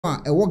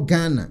ewo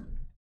Ghana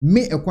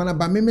me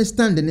Ekuonaba me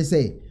stand ne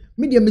say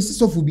me de me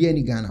sisofo bia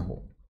ni Ghana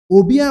ho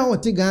obi a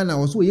ote Ghana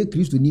wo so ye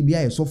Kristo ni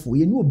bia ye sofo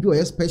ye ni obi o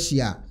ye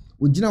special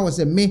ogina wo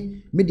se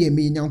me de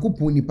me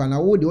Nyankopon nipa na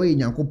wo de o ye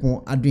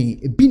Nyankopon adwen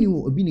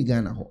obi ni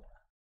Ghana ho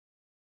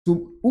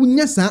so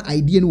unya sa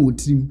idea no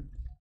wotrim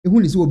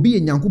ehu ni se obi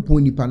ye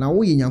Nyankopon nipa na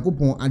wo ye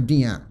Nyankopon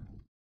adwen a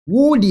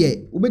wo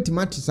de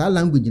obetima te sa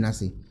language na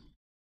se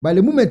by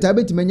the moment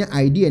abetima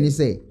nya idea ni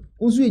se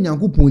unso ye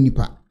Nyankopon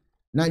nipa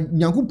na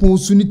Nyankopon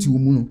su ni ti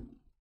omu no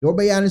de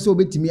obeya ne se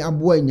obetimi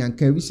aboa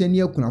nyanka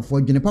wisani akunafo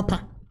adwene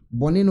papa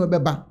bone no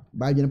beba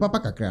ba adwene papa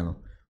kakra no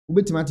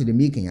obetima te de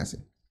making ase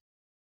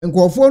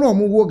nkofo no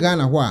omwo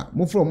Ghana ho a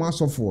mo fro mo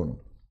asofo no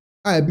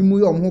a bi mu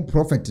ye omho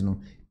prophet no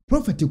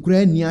prophet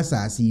kura ni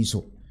asase yi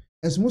so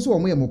esmo so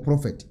omwo ye mo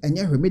prophet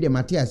enye hwe me de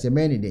Matias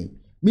me ne den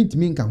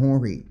mitimi nka ho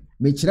hwe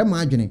me kire ma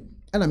adwene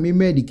ana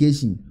me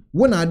education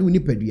wo na ade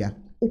unipadua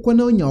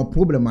ukona onya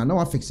problem na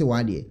wa fixe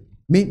wa de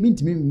me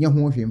mitimi nya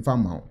ho hwe mfa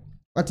ma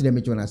what de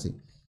me chona se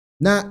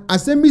na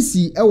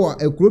asembisi ewo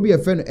ekurobi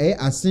efe no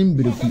Assin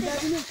Breku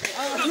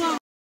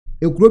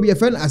ekurobi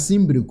efe no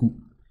Assin Breku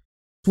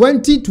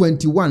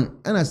 2021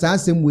 ana sa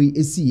asemwe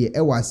esiye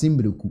ewo Assin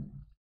Breku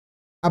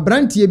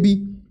abrantie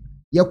bi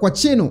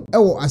yekwache no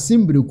ewo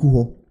Assin Breku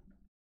ho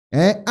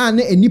a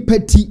na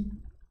enipati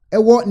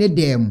ewo ne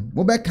dem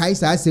mo be kai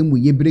sa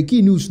asemwe ye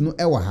breaking news no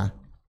ewo ha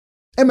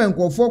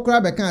emenkofo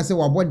kra be kan se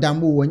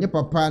wabodam wo nye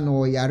papa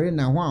no yare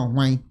na ho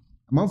ahwan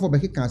amanfo be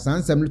keka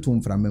sansem no to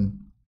mframam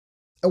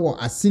ewo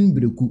Assin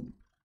Breku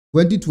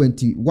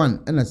 2021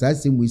 ana sa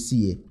asemwe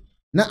siye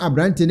na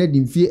abrante na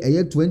dimfie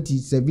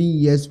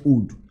 27 years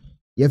old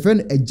ye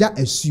fen eja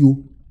asuo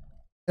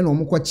ena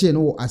omkwache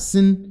no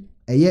Assin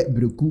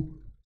Breku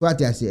so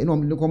atiase ena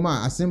omde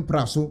koma Assin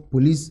Praso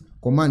police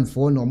command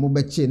for no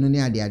omobeche no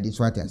ne ade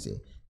so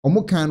atiase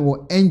omokan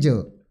wo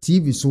Angel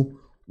TV so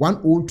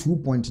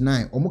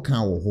 102.9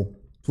 omokan wo ho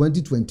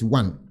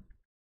 2021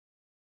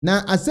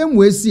 na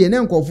asemwe sie ne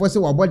nkofo se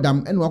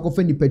wabodam ena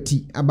wakofa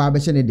nipati aba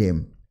abehye ne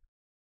dem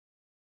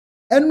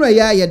enu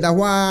ya ye da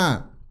ho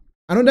a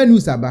another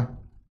news aba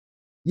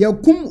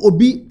yakum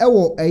obi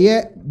ewo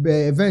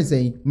events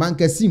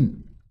mankasim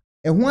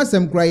eho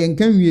asem kura ye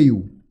nkan wie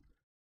yo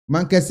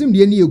mankasim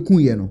de ne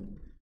yakun ye no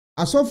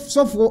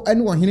asofo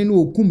ene wo hene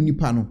no okum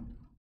nipa no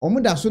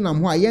omoda so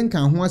nam ho a ye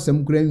nkan ho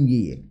asem kura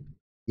wie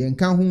ye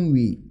nkan ho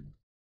wie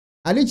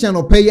ade cha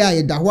no paya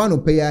ye da ho no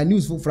paya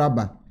news fu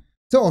fraba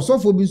se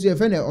osofo bi so ye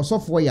fe na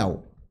osofo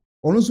yawo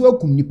ono so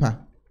akum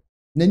nipa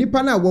na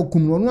nipa na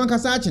wakum no no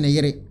ankasa a kye ne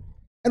yere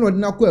ene ode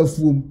na kɔ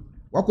afuom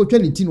wakotwa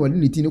ne ti no ode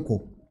ne ti ne kɔ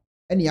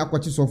ene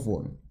yakwachi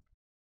sofo no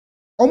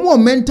omo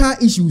mental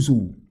issues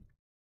o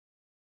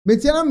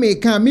metiana me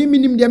kan me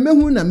minim de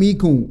mehu na me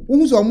kan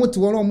wo so omo te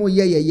wo omo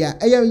ye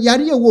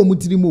yare ye wo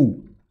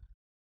mutirimo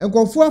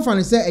enkofo afa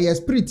ne se eye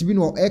spirit bi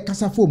no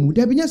kasa fo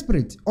da binya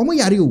spirit omo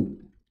yare o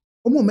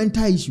omo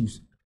mental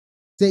issues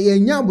se ye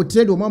nya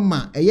abotre de omo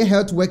ma eye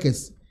health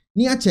workers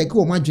ni a check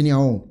o madwene a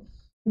o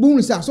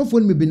bu se asofo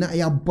no me bi na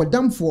ya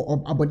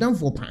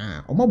abodamfo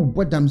pa omo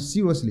bodam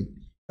seriously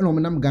ene omo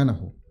nam Ghana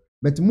ho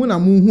but muna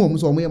mu hu omo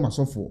so omo ye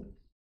masofo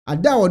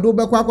ada odo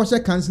be kwa akwose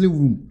counseling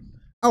room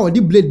a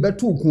odi blade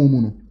beto okon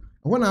mu no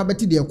ho na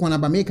abeti de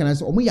Ekuonaba me kana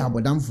se omo ye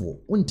abodamfo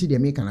wonti de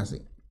me kana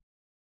se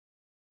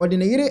odi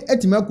na yire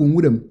atima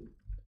akonwuram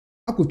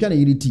akotwa na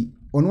yire ti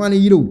ono ana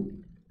yire o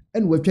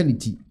ene watwa ne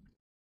ti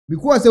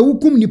because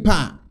wukum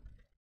nipa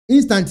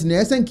instant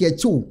na esenke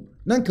echiw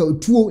nanka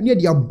otuo ne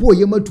de abo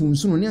ye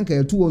matunso no nanka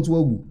etuo nso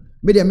agu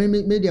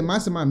me de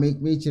masema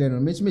me kire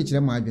no me kire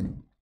ma adwene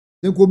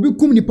denko obi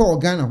kum nipa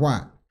organa ho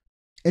a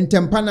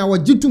entempa na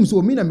wagitum so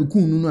omi na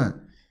mekun nu a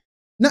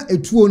na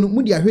etuo no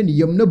mu de ahwe ne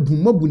yam na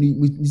bum mabu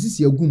ni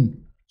sisi agum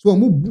so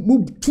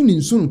mu tu ni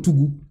nso no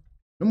tugu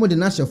na mo de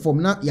na hye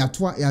form na ya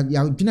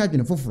dwena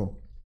adwene foforo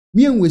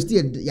me en waste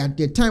ya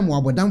the time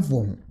wa bodamfo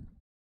ho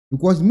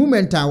because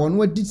moment a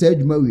wono adi sa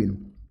adwuma we no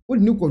wo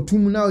de ni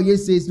kotum na o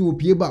yesesi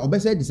opie ba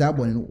obesa di sa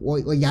abone no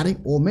o yare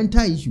o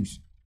mental issues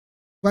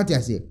what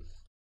you say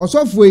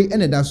osofo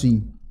ene da so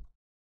yi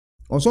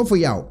osofo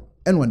yawo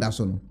ene oda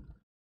so no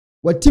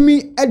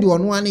watimi ede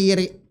ono ane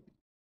yere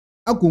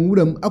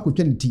akonwuram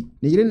akotwa ne ti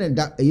na yere na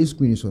da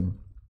screen so no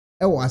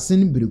ewo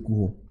Assin Breku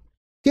ho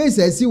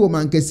case asi wo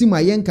mankasi ma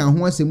yenka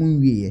ho asem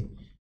nwiye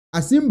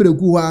Assin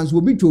Breku ho anso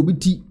obi twa obi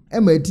ti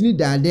ema atini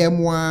daade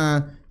mo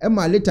a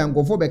ema later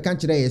nkofo be kan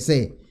kire ye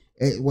se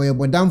wo ye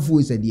bodamfo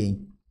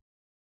isadien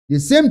the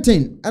same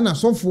thing ana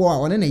sofo a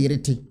one na yere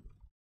ti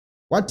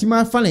watima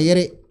afa na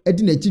yere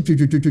edi na chi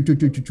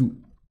twetwetwetwetwetwu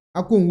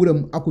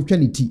akonwuram akotwa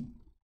ne ti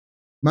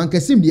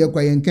mankasim de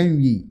kwa yenka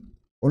nwiye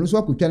ono so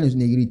akotwa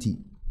ne yere ti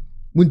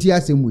munti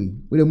asemwe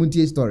we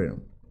munti story no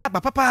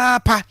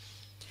papa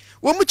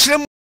wo mu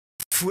kire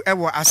fu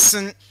ewo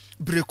Assin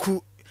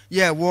Breku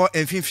ye wo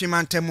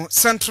emfinfimantemu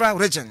Central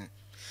Region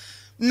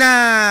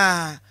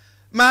na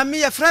maame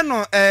ye fra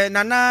no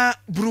nana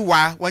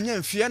bruwa wanya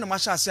mfie no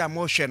mahase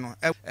amohwe no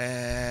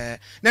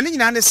na ni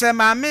nyina ne se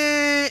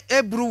maame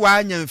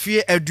ebruwa nya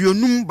mfie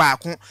aduonum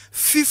baako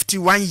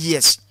 51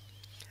 years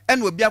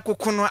ene obi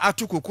akoko no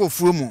atokoko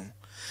ofuo mu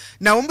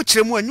na wo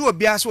mkyeremu anyi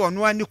obia so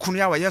ono ani kunu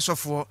ya waye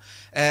sofo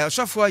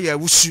sofo ya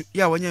wusu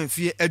ya wanya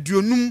mfie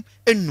aduonum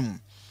enum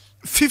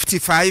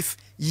 55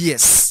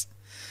 years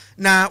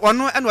na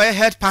ono eno ye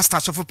head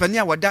pastor sofo pani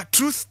a wada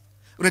Truth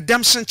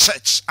Redemption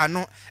Church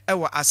ano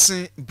ewo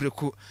Assin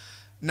Breku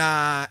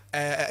na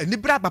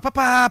nibra ba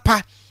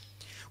papa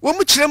wo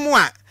mkyeremu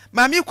a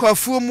maame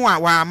kwafuo mu a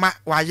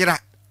wa yera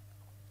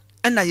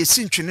ena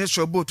yesi ntwene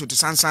so boto to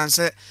sansan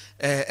se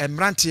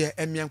emrante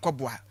emien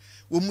koboa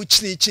wo mu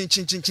chini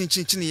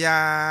chin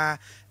ya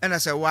ena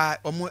se wa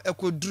omo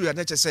ekoduru ya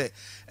neche se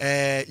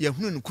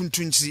yehunu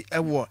nkuntunchi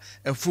ewo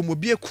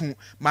afumobi eku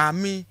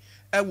maame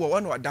ewo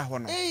wona oda ho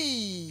no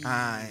ai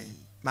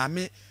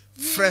maame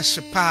fresh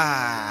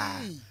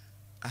pa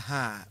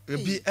aha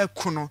ebi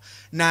eku no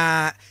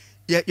na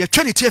ye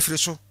twani tiefiri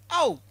so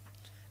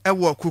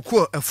ewo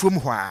kuku afuom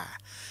ho a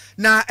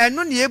na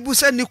eno ne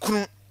ebusa ni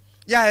kunu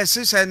ya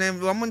esese ne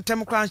wo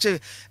ntem kran che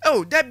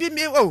da bi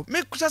me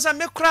me kusasa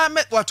me kra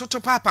me watoto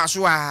papa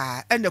so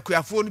a ene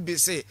kuafo no bi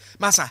se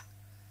masa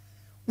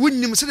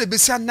wonnim se de be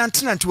sia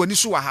nantenante wani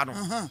so wa ha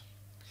no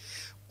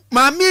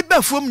maame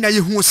ba fom na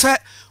yehu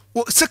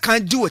se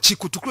kan di wachi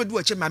kutukuro di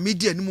wachi maame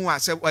di animu a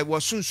se wo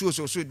sunsu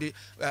so de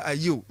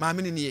ayo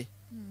maame ni ne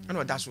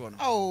ana da so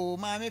no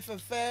maame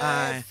fefe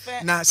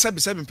na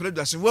sabi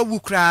mpledoase wawu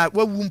kra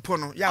wawu mpo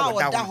no ya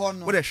wada ho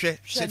wo de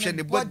hwe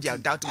ne body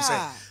doubt say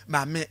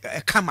maame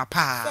e kama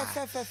pa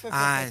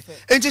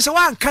enti se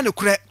wan ka ne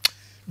kure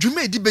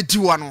dwuma edi bedi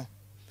wo no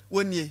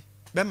wonie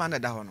be ma na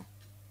da ho no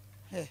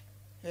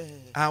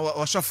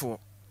osofo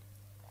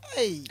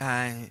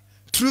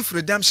Truth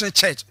Redemption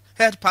Church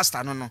head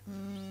pastor no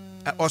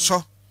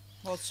oso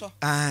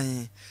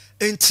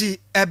enti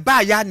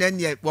eba ya na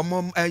ne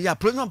wo ya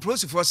program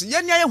prosifos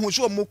ye ne hu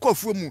so mo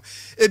kofuo mu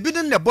ebi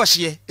ne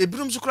bohye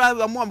ebirum so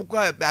kra mo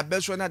amkwa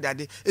abeso na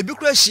dade ebi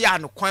kra hia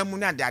no kwan mu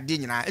na dade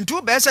nyina enti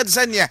wo be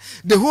se ne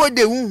the whole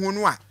day hu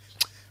no a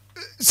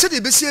se de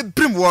be se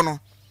brim wo no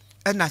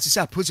na se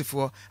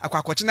prosifo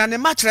akwakoche na ne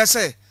ma kire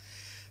se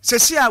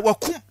se a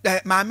wakum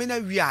maame na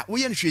wi a wo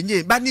ye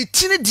nhwenye ba ne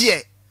tini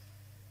de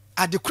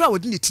ade kra wo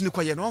de ne tini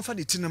koye no onfa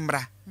ne tini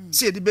mra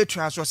se e de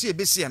betua so se e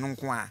be se no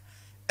nko a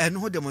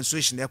eno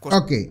demonstration e koso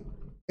okay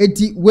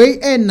eti we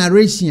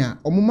narration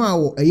omuma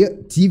wo eye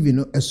TV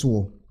no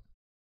eso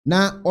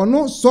na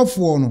ono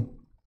sofo no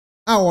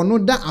a ono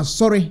da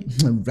asore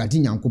brati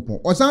nyankopon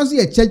osan so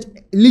ye church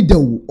leader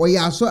wo oye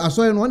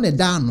asore no na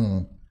da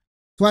no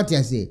to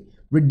atiase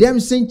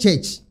Redemption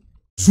Church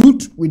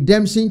Truth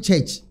Redemption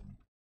Church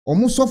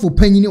omo sofo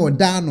panyini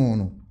oda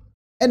no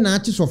e na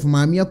achi sofo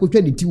maame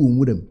akotwa de ti wo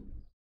nwuram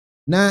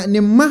na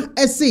ne ma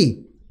ese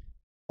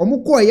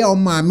omuko ya o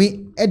maame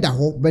eda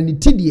ho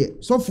baniti de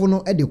sofo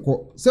no ede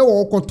ko se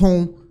wo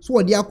koton so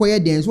wo de akoye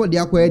den so wo de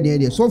akoye den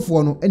de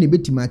sofo no ene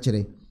betima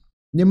kire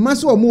ne ma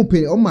se omu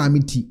pe o maame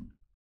ti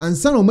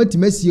ansa na o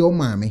matima sie o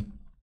maame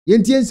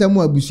yentie nsam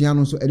abusua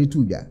no so ede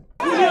tu dwa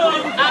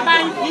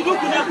aban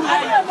idukunagu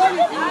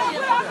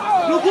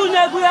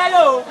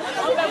ayo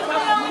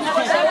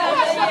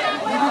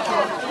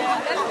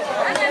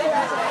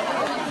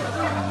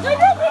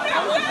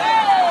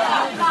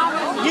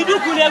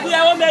idukunagu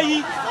ayo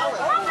meyi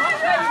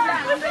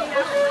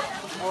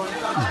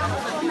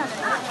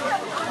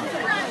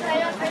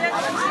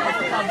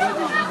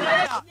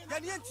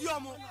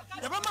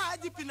Yabama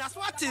IGP na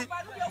swati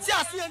ti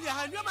asu eni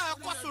ha nwa ma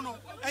yakoso no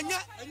enye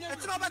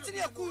etro bati ne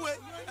ekuwe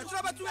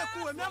etro bati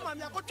ekuwe me ama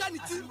me akotwa ni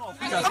ti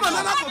ama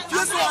na na ko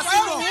pieso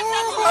asu no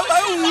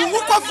wu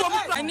ko fo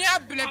eni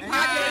abele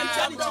pa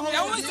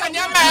ya wu se ni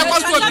ama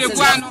yakoso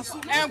obeguan no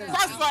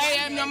enkoso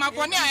e me ma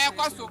ko ni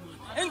ayakoso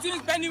enti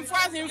spending for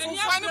us in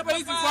for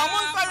police for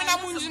mon sorry na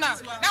munjina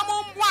na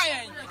mon bua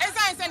yen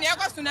esan se ne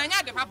yakoso na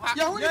nya de papa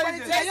ya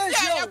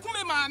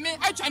kuma maame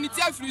atwa ni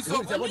ti afiri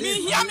so mi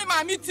hia me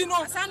maame ti no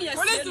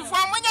police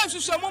for monya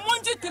hwehwe mo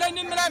munji tre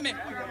ni mra me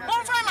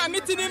mon fa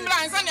maame ti ni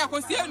mra nsa ne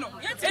akosie no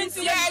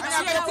enti ya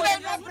tre hwehwe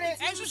mo bi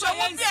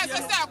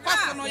ese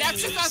akoso no ya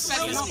chika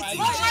spend no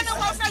mon fa ne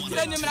ko fa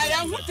tre ni mra ya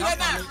hu tre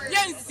na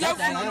ya nsia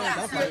fu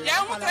ya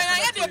hu tre na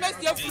ya de be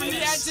sia fu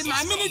ya ji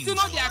maame ni ti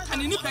no de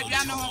akane ni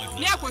padua no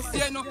ni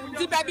akosie no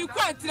di baby ku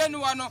antre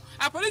no no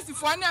a police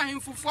fo ne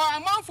ahemfufo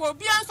amanfo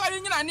obi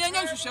ansori nyina ne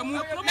anya hwehwemu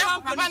na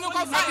papa no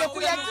ko fa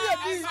ku ya ti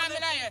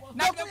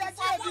na ku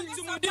fo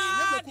muntumudi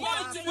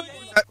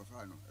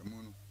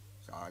emunu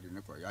saade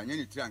ne ko ya nya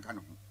ni tiri anka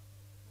no ho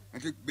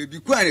enti baby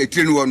ku an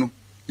etire no no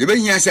ye be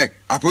hia se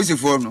a police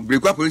fo no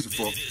breku a police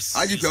fo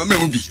aji pe o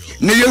memu bi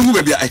ne ye hu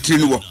baby a etire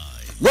no wo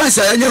once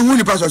ya nya hu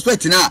ni pa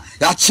suspect na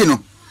ya chi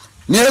no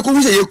ne ye ko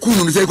hu se ye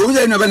kunu ne se ko hu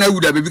se no ba na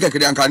wuda baby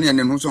kakere anka ne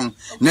ne no so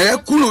ne ye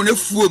kunu ne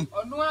fuom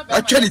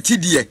atwa ni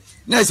tidie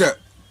na se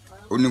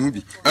onemu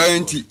bi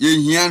enti ye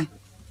hia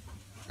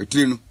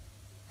etire no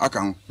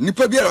aka ho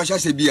nipa bia ro hya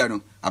se bia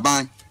no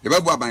aban ye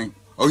ba bu aban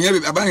onye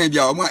be aban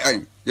bia o mo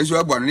yesu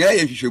abu no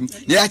ye hwehwem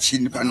ne ya chi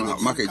nipa no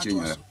maka ekire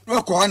nyala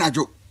no ko ha na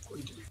jo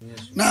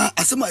na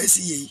asema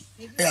esi yi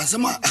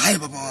asema hai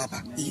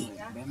baba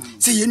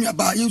se ye nua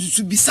ba yesu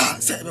su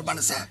bisa se be ba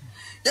na sa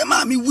ye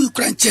ma mi wi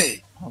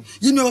kranche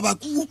You know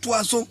about who to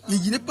us so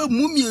you never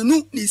mummy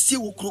no they see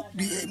what crook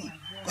be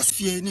was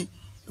fear any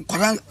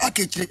Koran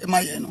akechire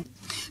mayeno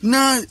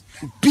na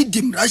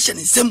bidim Russian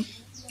sem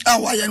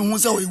awaya no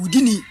so we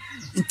within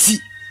nti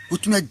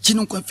otuma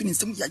gino confidence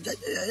sem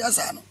ya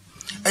sa no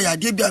aya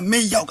de bia me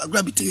ya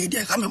gravity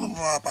de ka me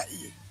papa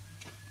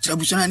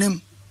trabushana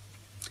nem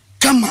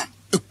kama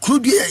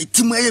ekrodue ya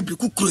itima ya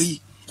Breku kuro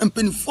yi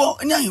empenifo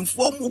ani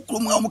ahemfo mo kuro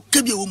mu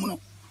kabia wo mu no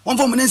won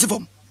fo mo nense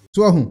fom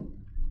so ho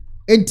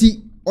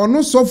enti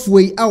ono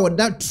software a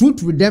oda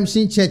Truth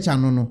Redemption Church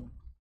ano no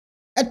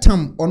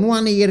etam ono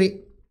ane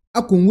yere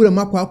akonwura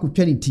makwa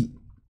akotwa ne ti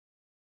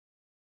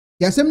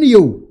yasem ne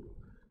yo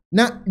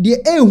na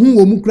de ehu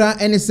wo mu kra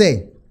ene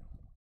se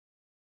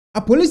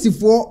a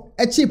policefo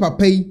echi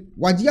papa yi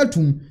waje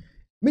atum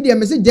me de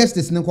message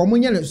justice ne ko mo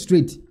nya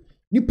straight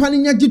nipa ne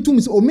nya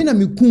gitum se o me na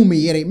meku me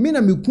yere me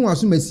na meku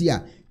asomasi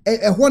a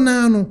ho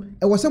na no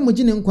e wo se mo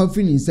gine nkwa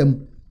firi ne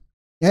nsam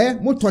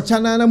mo tocha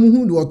na mo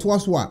hu de oto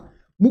aso a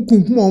mo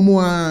kunkum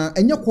omo a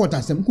enye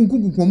quarter sem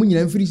kunkum mo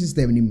nyina mfiri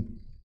system ni mu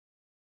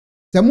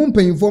se mo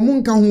mpanyimfo mo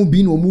nka ho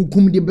bi na mo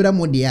kum de bra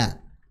mo de a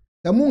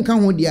se mo nka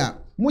ho de a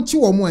mo chi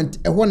wo mo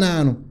ho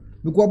na no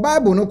because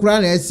Bible no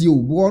kura na asi o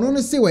bo no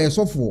no se we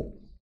sofo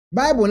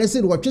Bible no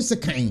se de wo twese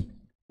kan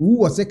wu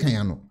wo se kan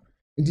ano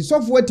nti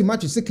sofo ati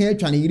match se kan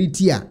atwa na yiri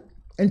ti a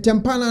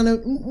entempa na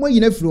mo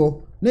yina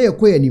firo na ye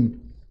koyanim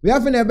we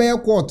have na be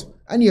court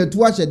ani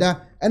atu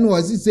ahyeda ene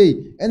wo si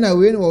sei ena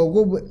we no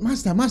go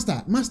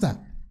master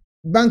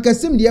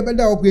bankasim de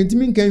yebeda wo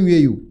kwentimi nkan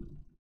wie yo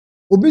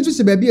obi nso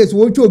se baabi eso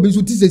wo twa obi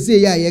nso ti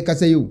sesei ya ye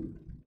kasa yo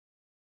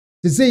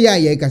sesei ya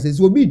ye kasa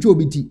so obi twa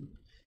obi ti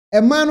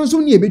ema no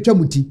so ne ebetwa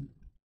muti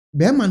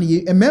be ma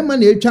ne emema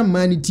na etwa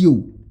ma ne ti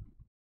o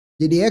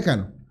de ye ka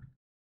no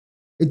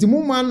eti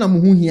mo ma na mo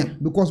hu hia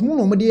because mo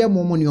no mo de ye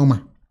mo ne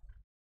oma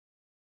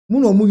mo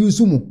no mo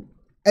yusu mo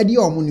e de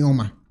omo ne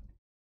oma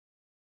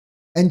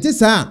enti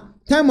sa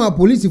time a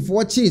police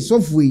for chi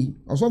software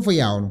osofo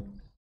ya no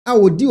a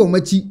odi o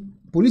machi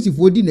police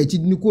for di na chi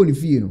ni ko ni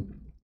fie no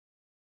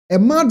e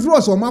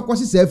madros o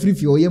makwose sa free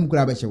fie o yem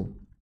kura be hyew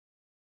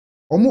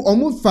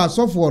omo fa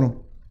software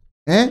no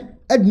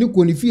ed ni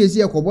ko ni fie si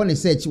ekobo ne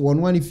search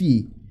wono ani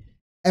fie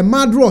e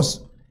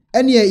madros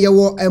ene ye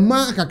wo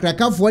ema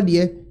akakrakafo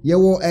de ye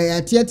wo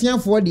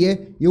atiatiafo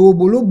de ye wo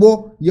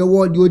bolobo ye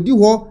wo de odi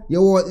ho ye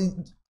wo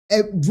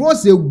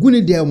dross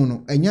eguni dem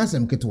no enya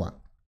asem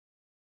ketwa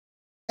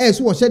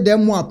so wo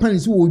dem mo apan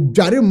so wo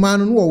dware ma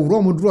no wo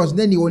wro mo dross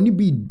na ni oni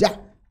bi da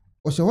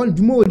wo se hon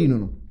dwuma odi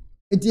no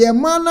enti e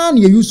ma na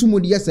na yusu mo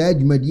de sa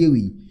adwumade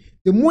wi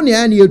te mo ne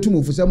an yetu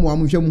mo fusa mo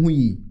amhwe mo hu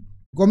yi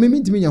ko me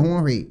mitimi nya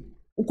ho hwe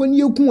ukoni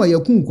yeku a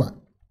yakun kwa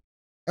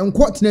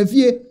enko tena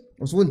fie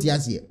wo so nti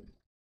ase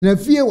tena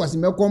fie wo se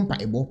mekọ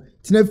mpaibo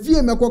tena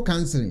fie mekọ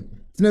counseling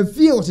tena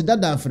fie wo se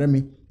dada afre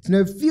me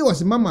tena fie wo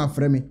se mama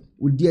afre me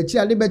odi achi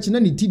ade be chi na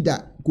ni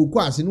tida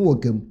kokọ ase no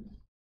wakam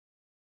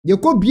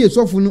yeko bie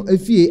sofo no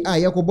afie a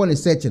yekobo ne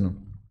search no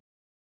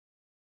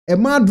e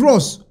ma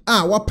dross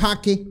a wa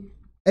parke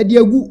e de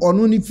agu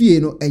ono ne fie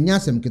no enya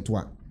asem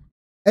ketwa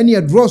ene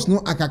e dross no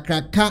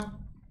akakraka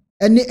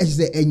ene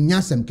ehse enya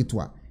asem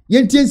ketwa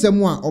yentie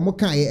nsem a omo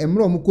kan ye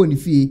emre omo ko ne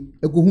fie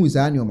ekohu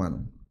saa ne oma no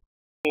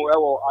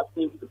ewo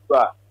Assin Breku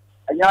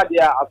anya de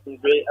a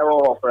asomdwe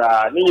ewo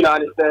hofra ni nyina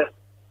ne se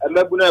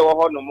emebu na ewo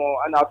ho no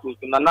mo ana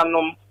asunsu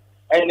nananom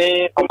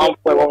ene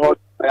omamfo ewo ho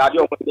ya de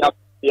omo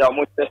dia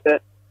omo tete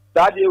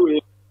Daddy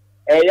we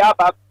ya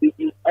ba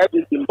bibi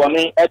e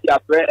simboni e dia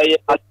pre e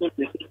Assin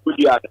Breku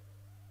dia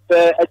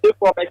se e te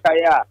for be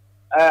kai a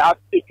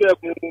afike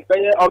mu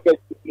be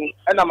August mu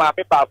e na ma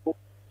pe papo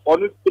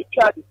onu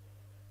h3ad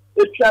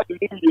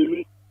mu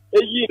yenu e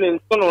yi ne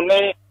nsono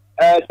ne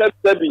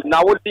sebi na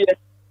wo de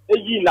e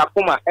yi na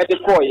kuma e de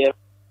koye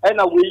e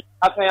na we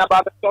asan ya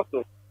ba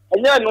so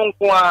enye no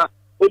nko a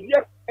odi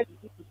e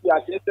di a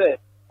se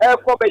e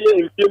ko be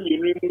ye mpie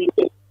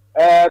mu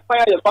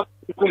fire ye ba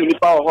community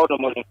power hold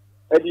on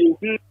edi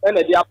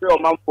ene dia pre o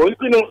man fo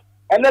ntino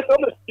ene so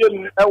no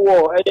tie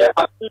ewo eye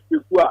Assin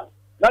Breku a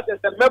na te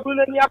se mebu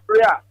ni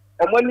apre a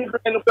omani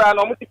bre no pra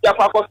na omo ti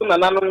afa koso na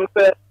nanom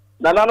se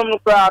na nanom no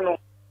pra no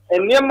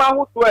enema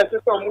ho to e se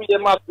so mo ye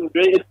ma to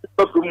dre e ti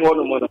papu mu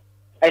no mo no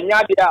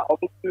enya dia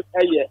omo ti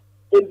eye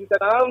edi se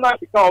na nanom na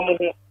ka omo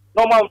ho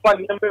no man fa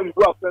ni mbe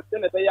mbu afre se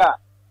ne be ya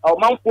o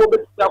man fo be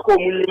ti akọ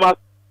omo nyima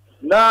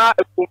na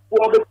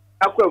ekonfo be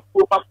akọ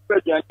efu pa pa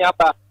duanya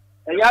aba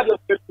enya de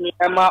petni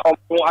ema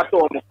omo ato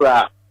omo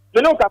kra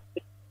me no ka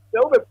se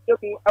o be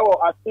teku ewo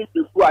Assin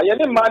Breku a ye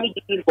ne ma ni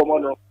gidi nkomo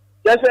no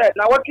je se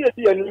na what you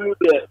see animu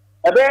de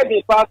e be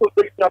de pa so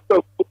pe na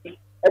to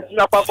e ti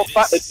na pa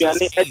pa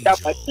etuane e da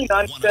pa ti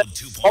na nse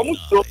omo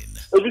so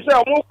e bi se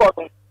omo ko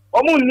no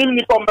omo nim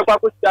ni ko mbe pa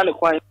ko ti ane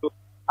kwan so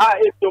a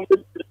e ti omo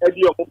e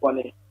di omo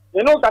bone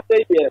me no ka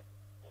say there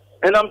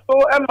and I'm so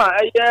Emma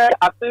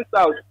Assin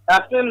South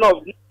Assin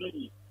North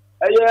DP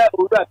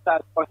Oda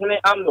South Ohene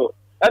Amno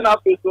and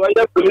after so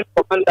police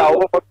commander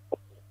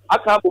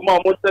aka bu ma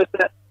mo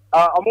tese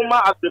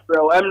amuma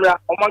April Emra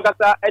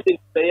omangasa edit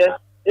say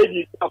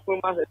edi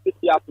afuma se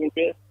ti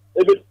afunpe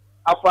ebe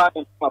afa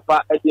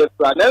papa edi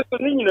afra na so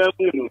ni nyina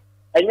mu no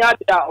enya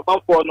de a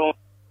omanfo no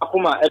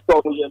akoma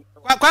eto mo yem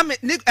kwame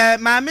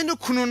maame no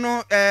kunu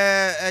no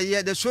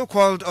the so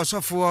called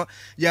osofo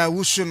ya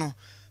wusu no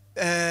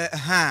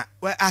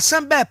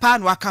asem be pa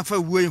no aka fa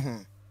wuo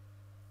ho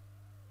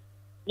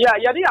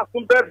ya de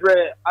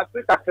akumbebre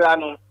Africa kra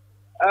no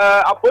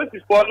apolice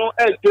for no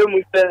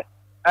mu se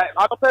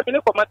atope bi ne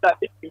commander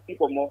e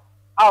komo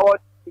a wo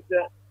se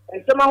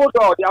ensema ho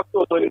do de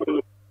afto to ni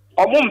bu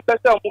omo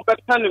mpese omo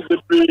beta ne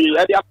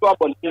bebre e de afto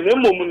abonti ne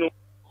mom no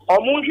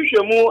omo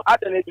hwehwemu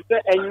adane ti se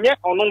enye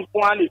ono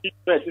nko a ne bi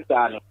press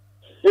sa no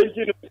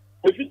enji no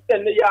fi se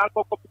ne ya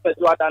akoko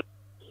peto adan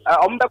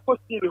omo be ko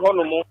si ho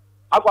no mo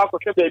agwa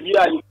akọhwe baabi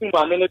a yitu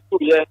maame ne to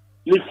ye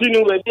ne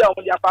sinu we bi a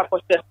omo de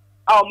akọhwe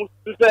a omo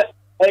su se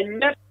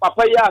enye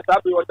papa ya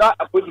asabe oda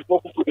apodi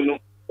for kuku no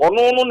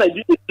ono no na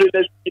di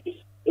trader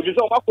ebi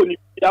so ma ko ni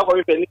ya ko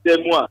fe ni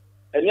temu a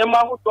enye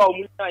ma ho to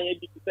omo nya ye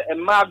bi se e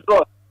ma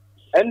draw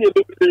ene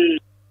bebre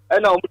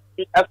ena omo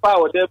ti efa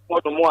o de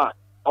modo mo a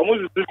omo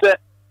su se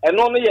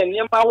eno no ye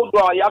nye ma ho do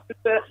ya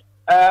se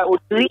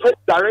otui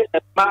dare e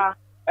ma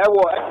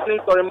ewo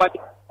excellent story ma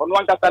ono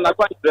ankata na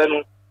kwa dire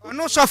no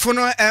ono sofo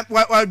no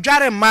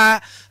wadware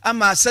ma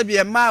ama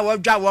sabie ma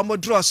wadwa wo mo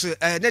dross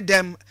ne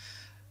dem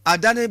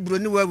adane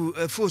broni wawu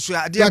fosu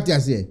ade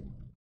atiase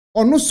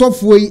ono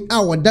sofo yi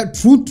a wada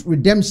Truth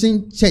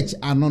Redemption Church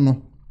ano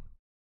no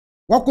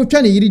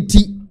wakotwa ne yiri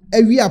ti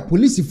awi a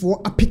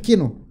policefo apeke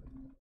no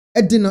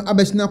edi no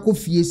abesina ko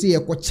fie se ye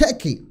ko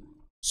cheke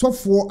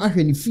sofo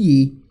ahwe ne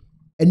fie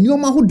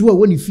enioma hodo a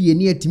woni fie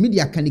ne atimi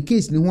dia kan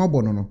case ne ho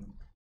abono no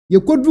ye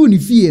kodru ne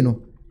fie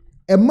no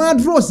e ma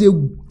dross e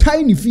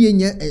tiny fie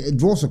nya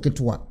dross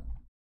ketwa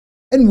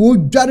en wo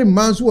dware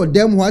manso wo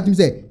dem ho atim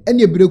se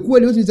ene Breku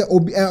ali otim se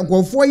obi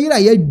ankofo yira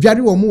ya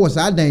dware wo mo wo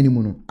sa dan ni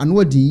mu no ano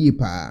odi yi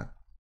pa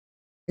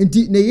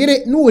enti ne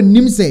yire no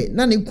wonim se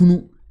na ne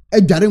kunu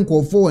adware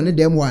nkofo wo ne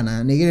dem ho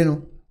ana ne yire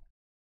no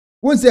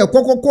won se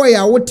kokokko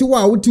ya wote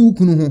wa wote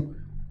kunu ho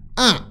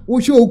wo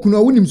hwe okunu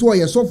a wonim so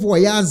ye sofo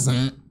ya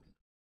azan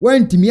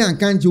wantimi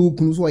ankanche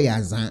okunu so ya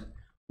azan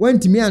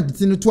wantimi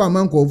antete no to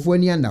amankofo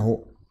ani anda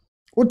ho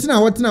wotena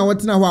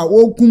ho a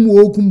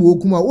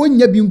okum a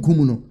onya bi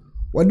nkum no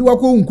wadi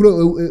wako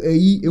nkuro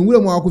enwura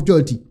mu akotwa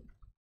ati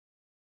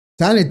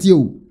ta na tie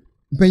o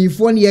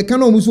mpanyifo ne ye ka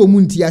na omuso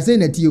omunti ase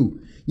na tie o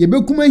ye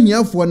bekum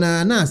ahiafo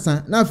na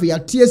asa na afi ya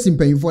tie si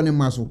mpanyifo ne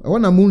maso e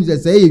wona mu nze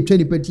say ye twa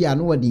ni pati a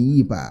no wode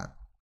yi pa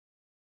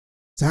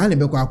ta na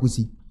bekọ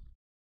akosi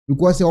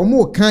because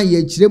omo kan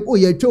ye kirem o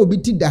ye twa obi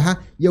ti da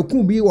ha ye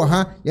kun bi wo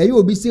ha ye ye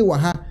obi se wo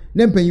ha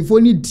na mpanyifo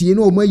ni tie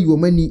na o mayi o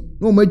mani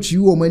na o matwi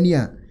o mani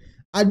a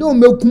ado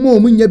mekum o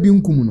munya bi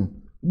nkum no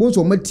bo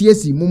so matie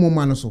si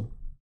momoma no so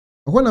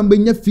ho na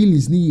mbenya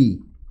feelings ni ye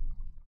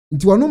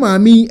nti wono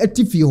maami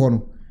atifi ho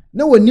no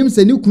na wonim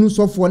se ni kunu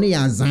sofo ne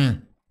ya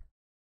azan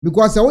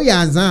because wo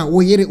ya azan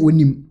wo yere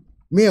onim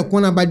me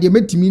Ekuonaba de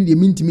metimi de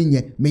mintimi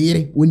nye me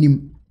yere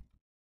onim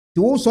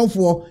ti wo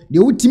sofo de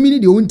wotimi ni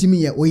de wontimi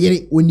nye wo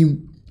yere onim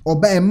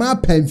oba e ma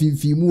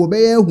panfimfi mu oba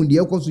ye hu de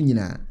ekoso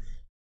nyina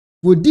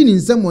wodi ni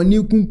nsem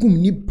oni kunkum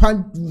ni pa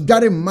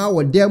dware ma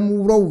wo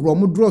dem wro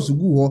mu dross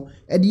gu ho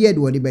e de ye de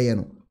wo de be ye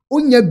no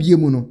onya bie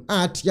mu no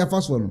a tia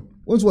fa so no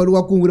once wadu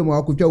wako nwure ma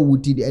wakotwa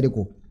wuti de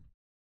edeko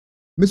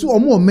meso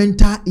omo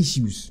mental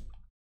issues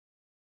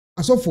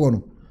asofo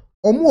no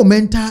omo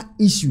mental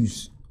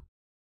issues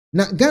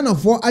na Ghana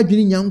for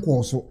adwini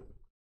nyanko so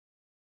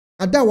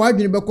ada wa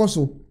adwini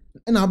bekoso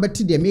na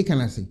abeti de meka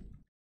na se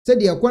se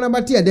de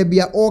Ekuonaba te ada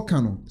bia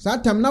oka no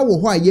satam na wo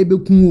ho a ye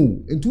bekun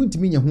o entu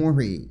ntimi nya ho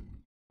hwe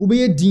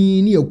ubeye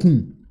din ni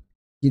yakun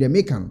de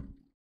meka no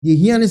de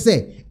hia ne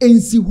se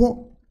ensi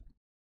ho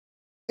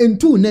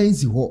entu na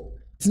ensi ho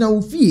tina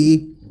wo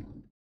fie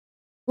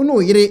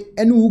ono yire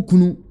ene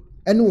ukunu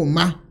ene wo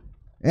ma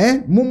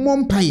mommo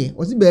mpaye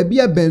o si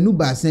baabi abanu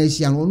ba san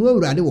ahia no ono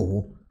awurade wo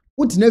ho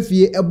wotina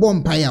fie ebo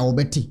mpaye a wo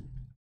beti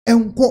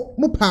enko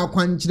mo pa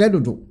kwankire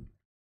dodo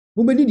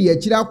mo bedi de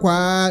akira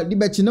akwa de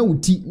bechi na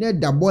wuti na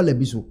da bola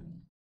bi so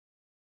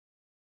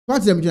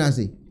fatem jina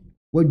se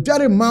wo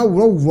dware ma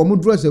woro mo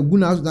dress agu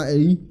na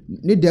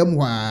ne dem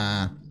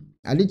hwa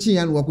ade chi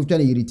ya no wakotwa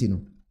na yiriti no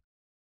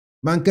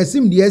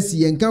mankasim de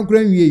asi enka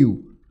kura nwie yo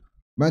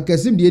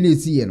mankasim de na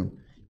esi ye no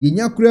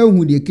yenya kura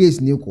hu de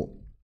case ne ko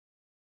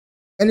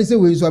ene se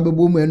we so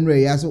abebo mu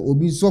enre ya so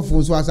obi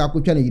sofo so asa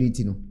akotwa na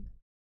yiriti no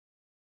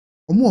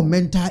omo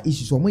mental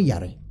issues omo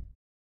yare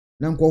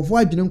na nkofo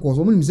adwene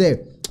nkoso omo nim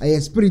se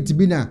aye spirit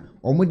bi na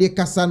omo de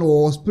kasa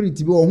no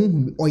spirit bi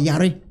ohunhu o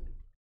yare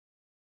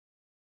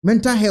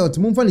mental health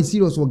mo fa ni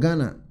serious o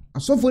Ghana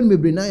asofo ni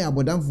mebre na ya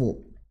abodamfo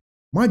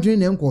mo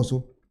adwene na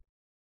nkoso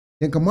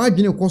denka mo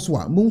adwene koso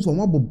a mo so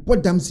mo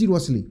bodam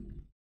seriously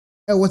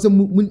e wo se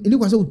ni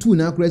kwase otu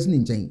na akura si ni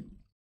nchen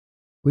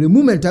for the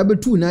moment abe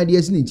tu na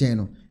de si ni nchen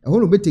no e ho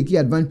no be take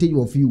advantage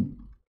of you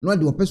no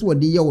de opeso wo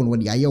de ye wo no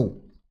de aye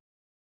wo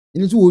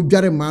ini so wo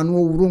dware ma no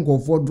wo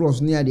nkofo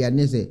dross ne ade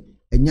ane se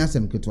enya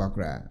asem keto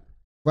akra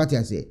what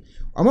I say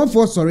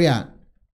amafo sorry a